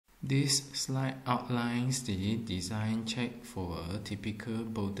This slide outlines the design check for a typical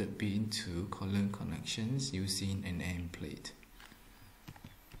bolted beam to column connections using an end plate.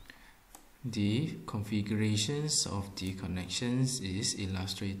 The configurations of the connections is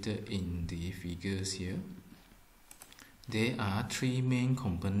illustrated in the figures here. There are three main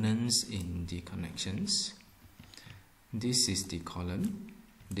components in the connections. This is the column,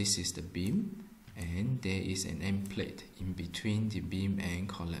 this is the beam, and there is an end plate in between the beam and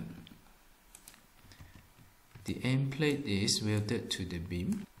column. The end plate is welded to the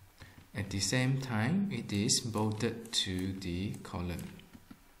beam. At the same time, it is bolted to the column.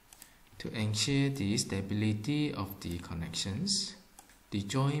 To ensure the stability of the connections, the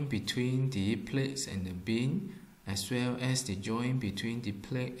joint between the plates and the beam, as well as the joint between the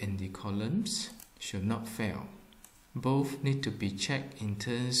plate and the columns, should not fail. Both need to be checked in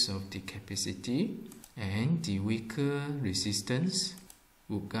terms of the capacity, and the weaker resistance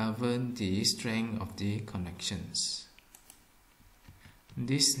will govern the strength of the connections.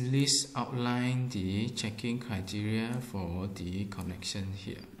 This list outlines the checking criteria for the connection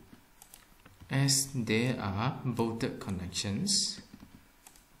here. As there are bolted connections,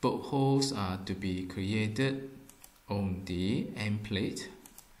 bolt holes are to be created on the end plate.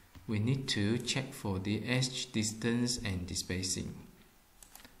 We need to check for the edge distance and the spacing.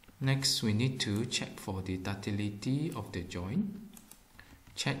 Next, we need to check for the ductility of the joint.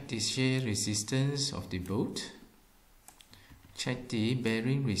 Check the shear resistance of the bolt. Check the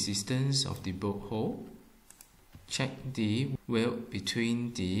bearing resistance of the bolt hole. Check the weld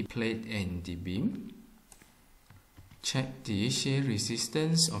between the plate and the beam. Check the shear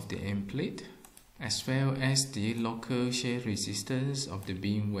resistance of the end plate, as well as the local shear resistance of the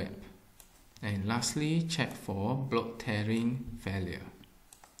beam web. And lastly, check for block tearing failure.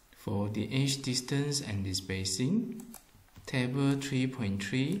 For the edge distance and the spacing, Table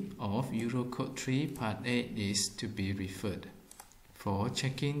 3.3 of Eurocode 3 Part 8 is to be referred. For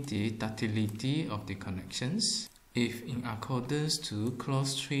checking the ductility of the connections, if in accordance to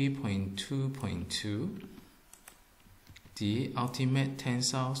Clause 3.2.2, the ultimate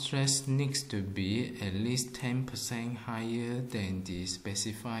tensile stress needs to be at least 10% higher than the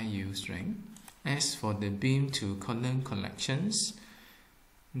specified yield strength. As for the beam to column connections,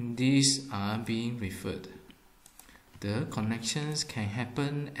 these are being referred. The connections can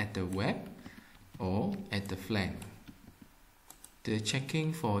happen at the web or at the flank. The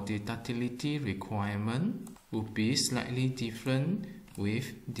checking for the ductility requirement would be slightly different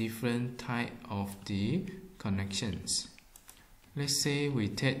with different type of the connections. Let's say we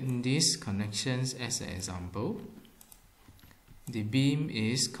take these connections as an example. The beam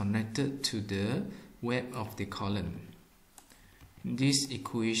is connected to the web of the column. This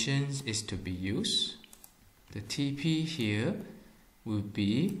equation is to be used. The TP here will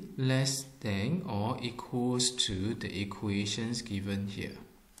be less than or equals to the equations given here.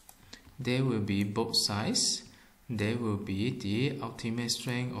 There will be both sides. There will be the ultimate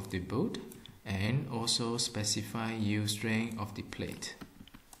strength of the bolt and also specify yield strength of the plate.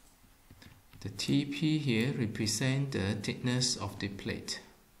 The TP here represents the thickness of the plate.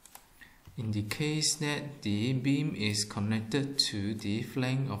 In the case that the beam is connected to the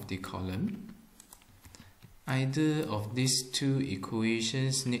flank of the column, either of these two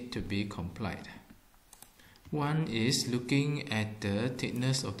equations need to be complied. One is looking at the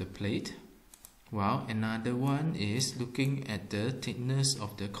thickness of the plate, while another one is looking at the thickness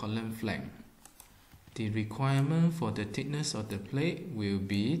of the column flank. The requirement for the thickness of the plate will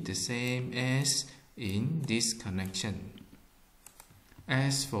be the same as in this connection.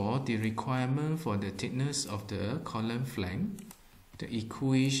 As for the requirement for the thickness of the column flank, the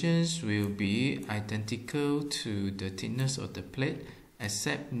equations will be identical to the thickness of the plate,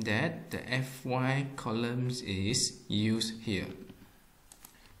 except that the FY columns is used here.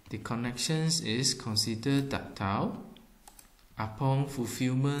 The connections is considered ductile upon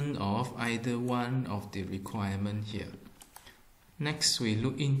fulfillment of either one of the requirement here. Next, we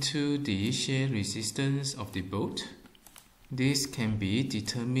look into the shear resistance of the bolt. This can be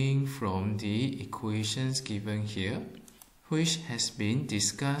determined from the equations given here, which has been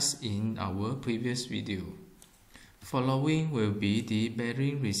discussed in our previous video. Following will be the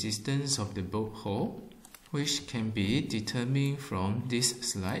bearing resistance of the bolt hole, which can be determined from this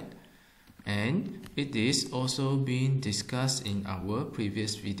slide, and it is also being discussed in our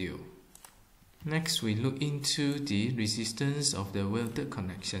previous video. Next, we look into the resistance of the welded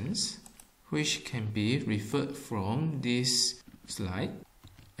connections, which can be referred from this slide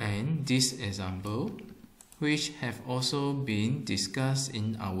and this example, which have also been discussed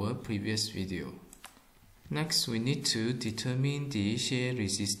in our previous video. Next, we need to determine the shear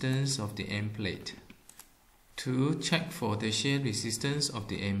resistance of the end plate. To check for the shear resistance of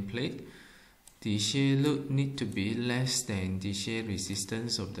the end plate, the shear load need to be less than the shear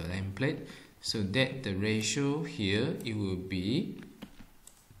resistance of the end plate, so that the ratio here it will be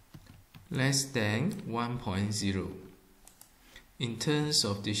less than 1.0. In terms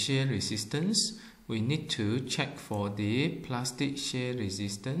of the shear resistance, we need to check for the plastic shear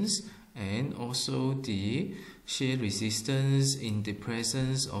resistance and also the shear resistance in the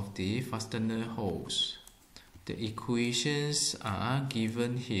presence of the fastener holes. The equations are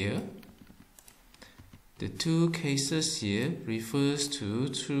given here. The two cases here refers to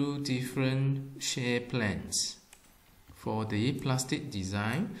two different shear planes. For the plastic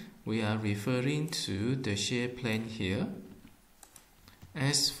design, we are referring to the shear plane here.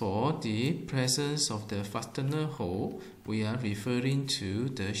 As for the presence of the fastener hole, we are referring to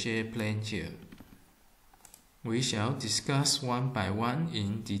the shear plane here. We shall discuss one by one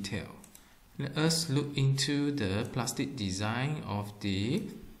in detail. Let us look into the plastic design of the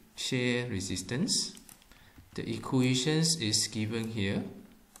shear resistance. The equations is given here.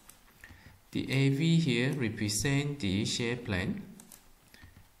 The AV here represents the shear plane.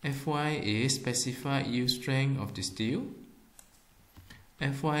 Fy is specified yield strength of the steel.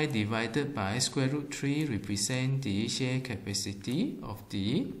 Fy divided by square root 3 represents the shear capacity of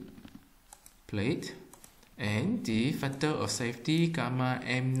the plate, and the factor of safety gamma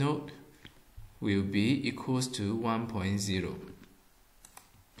m naught will be equals to 1.0.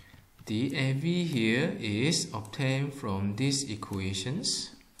 The AV here is obtained from these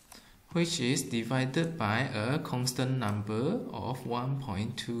equations, which is divided by a constant number of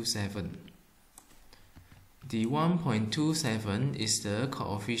 1.27. The 1.27 is the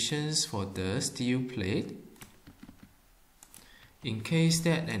coefficient for the steel plate. In case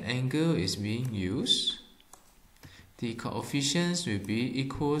that an angle is being used, the coefficient will be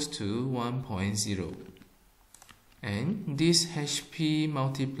equals to 1.0. And this HP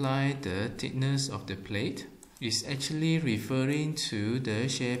multiply the thickness of the plate is actually referring to the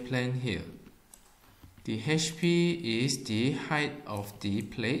shear plane here. The HP is the height of the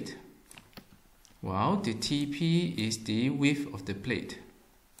plate, while the TP is the width of the plate.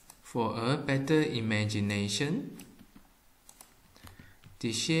 For a better imagination,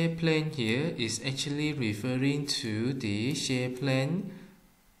 the shear plane here is actually referring to the shear plane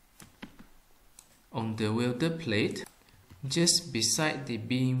on the welded plate just beside the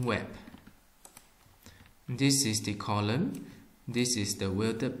beam web. This is the column, this is the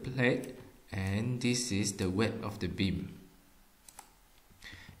welded plate, and this is the web of the beam.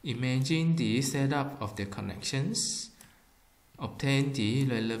 Imagine the setup of the connections, obtain the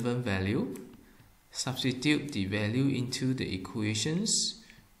relevant value, substitute the value into the equations,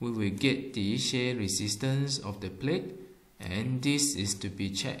 we will get the shear resistance of the plate, and this is to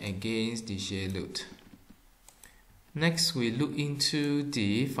be checked against the shear load. Next, we look into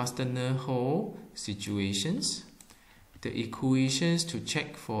the fastener hole situations. The equations to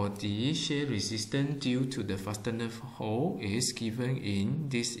check for the shear resistance due to the fastener hole is given in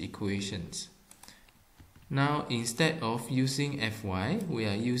these equations. Now, instead of using Fy, we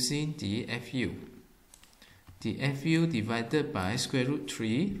are using the Fu. The Fu divided by square root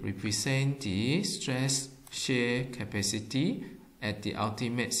 3 represents the stress shear capacity at the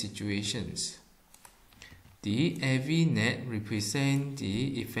ultimate situations. The AV net represents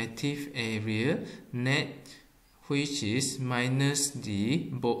the effective area net, which is minus the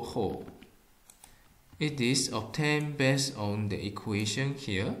bolt hole. It is obtained based on the equation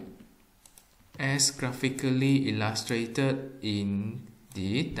here, as graphically illustrated in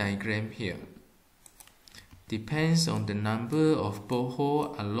the diagram here. Depends on the number of bolt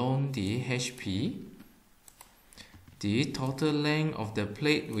holes along the HP. The total length of the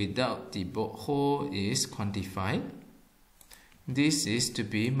plate without the bolt hole is quantified. This is to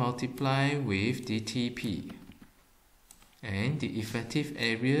be multiplied with the TP. And the effective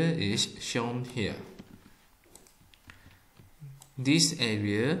area is shown here. This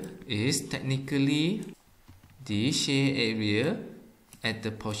area is technically the shear area at the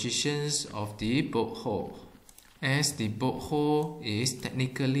positions of the bolt hole. As the bolt hole is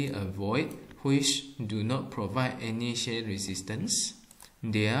technically a void which do not provide any shear resistance,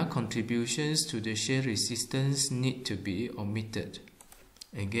 their contributions to the shear resistance need to be omitted.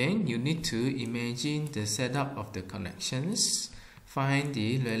 Again, you need to imagine the setup of the connections, find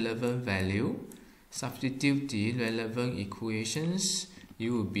the relevant value, substitute the relevant equations.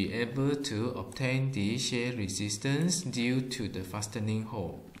 You will be able to obtain the shear resistance due to the fastening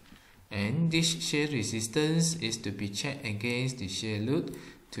hole. And this shear resistance is to be checked against the shear load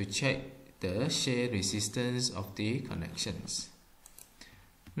to check the shear resistance of the connections.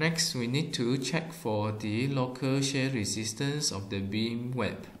 Next, we need to check for the local shear resistance of the beam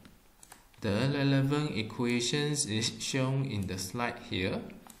web. The relevant equations is shown in the slide here.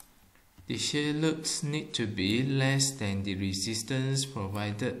 The shear loads need to be less than the resistance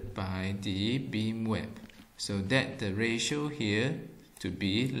provided by the beam web, so that the ratio here to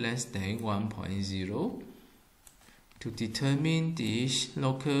be less than 1.0. To determine the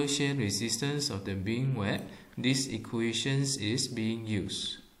local shear resistance of the beam web, this equation is being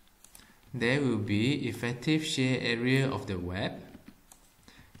used. There will be effective shear area of the web,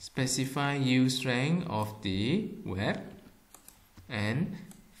 specified yield strength of the web, and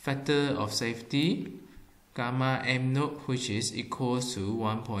factor of safety gamma m naught, which is equal to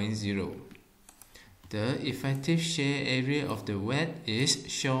 1.0. The effective shear area of the web is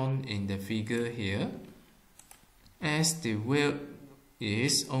shown in the figure here. As the weld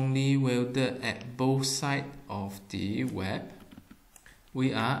is only welded at both sides of the web,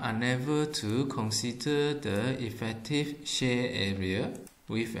 we are unable to consider the effective shear area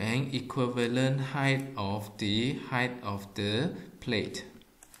with an equivalent height of the plate.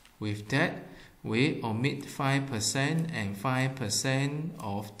 With that, we omit 5% and 5%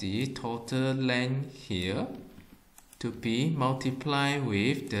 of the total length here to be multiplied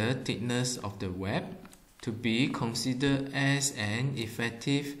with the thickness of the web to be considered as an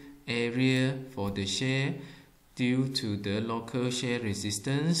effective area for the shear due to the local shear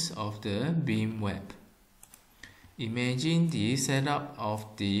resistance of the beam web. Imagine the setup of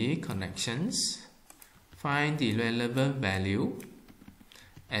the connections. Find the relevant value.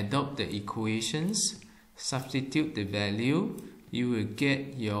 Adopt the equations. Substitute the value. You will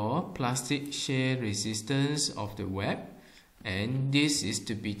get your plastic shear resistance of the web, and this is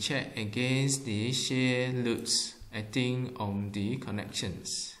to be checked against the shear loads acting on the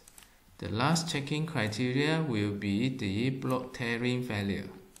connections. The last checking criteria will be the block tearing failure.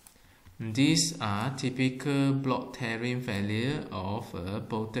 These are typical block tearing failure of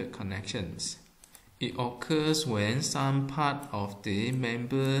bolted connections. It occurs when some part of the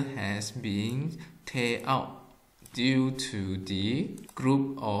member has been tear out due to the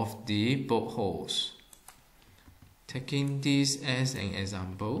group of the bolt holes. Taking this as an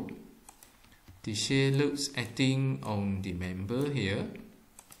example, the shear loads acting on the member here.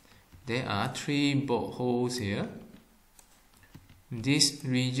 There are 3 bolt holes here. This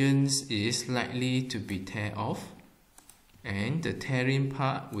region is likely to be tear off, and the tearing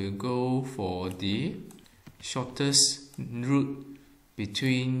part will go for the shortest route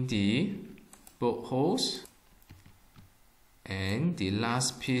between the bolt holes and the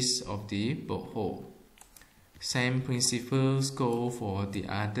last piece of the bolt hole. Same principles go for the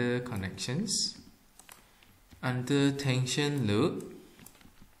other connections. Under tension load,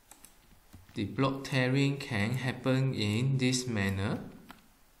 the block tearing can happen in this manner,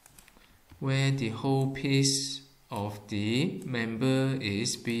 where the whole piece of the member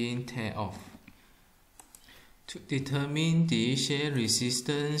is being tear off. To determine the shear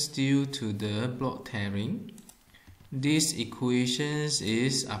resistance due to the block tearing, this equation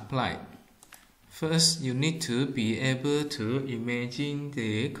is applied. First, you need to be able to imagine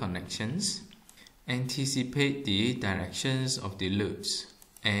the connections, anticipate the directions of the loads,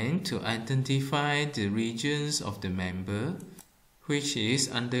 and to identify the regions of the member which is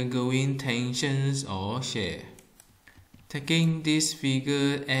undergoing tensions or shear. Taking this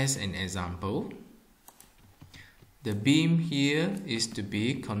figure as an example, the beam here is to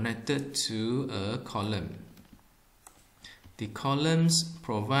be connected to a column. The columns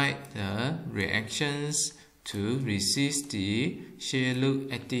provide the reactions to resist the shear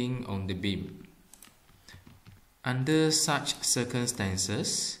load acting on the beam. Under such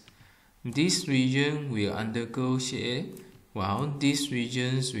circumstances, this region will undergo shear while these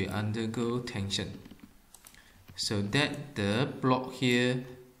regions will undergo tension, so that the block here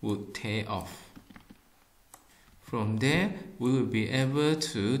would tear off. From there, we will be able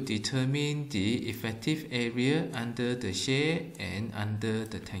to determine the effective area under the shear and under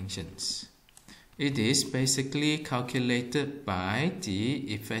the tensions. It is basically calculated by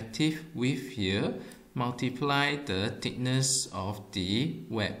the effective width here multiply the thickness of the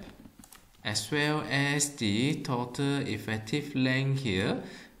web, as well as the total effective length here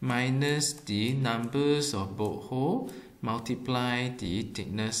minus the numbers of bolt holes multiply the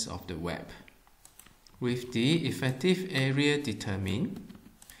thickness of the web. With the effective area determined,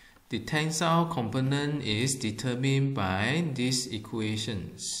 the tensile component is determined by these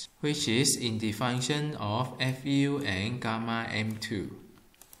equations, which is in the function of Fu and gamma m2.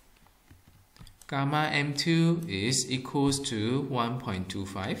 Gamma m2 is equals to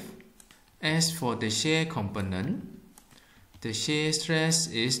 1.25. As for the shear component, the shear stress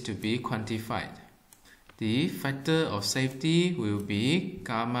is to be quantified. The factor of safety will be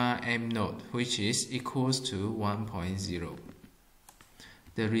gamma m naught, which is equals to 1.0.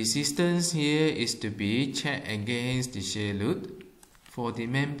 The resistance here is to be checked against the shear load. For the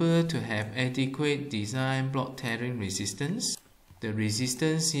member to have adequate design block tearing resistance, the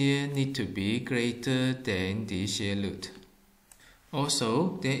resistance here need to be greater than the shear load.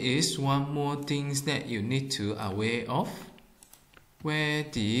 Also, there is one more thing that you need to aware of, where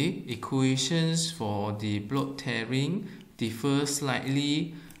the equations for the block tearing differ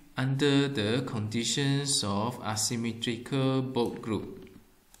slightly under the conditions of asymmetrical bolt group.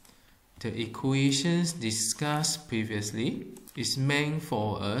 The equations discussed previously is meant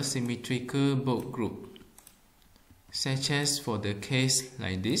for a symmetrical bolt group, such as for the case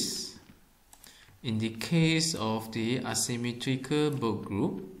like this. In the case of the asymmetrical bolt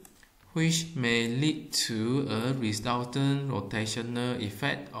group, which may lead to a resultant rotational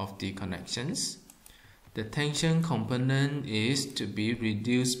effect of the connections, the tension component is to be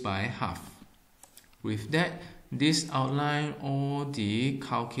reduced by half. With that, this outlines all the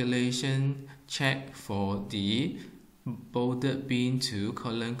calculation check for the bolted beam to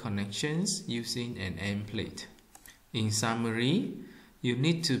column connections using an end plate. In summary, you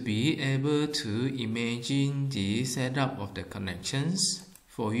need to be able to imagine the setup of the connections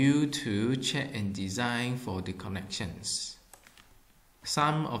for you to check and design for the connections.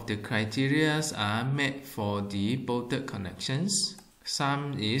 Some of the criteria are met for the bolted connections.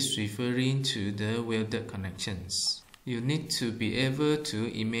 Some is referring to the welded connections. You need to be able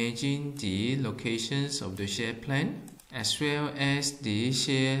to imagine the locations of the shear plane, as well as the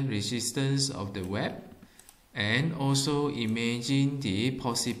shear resistance of the web, and also imagine the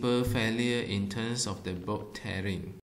possible failure in terms of the bolt tearing.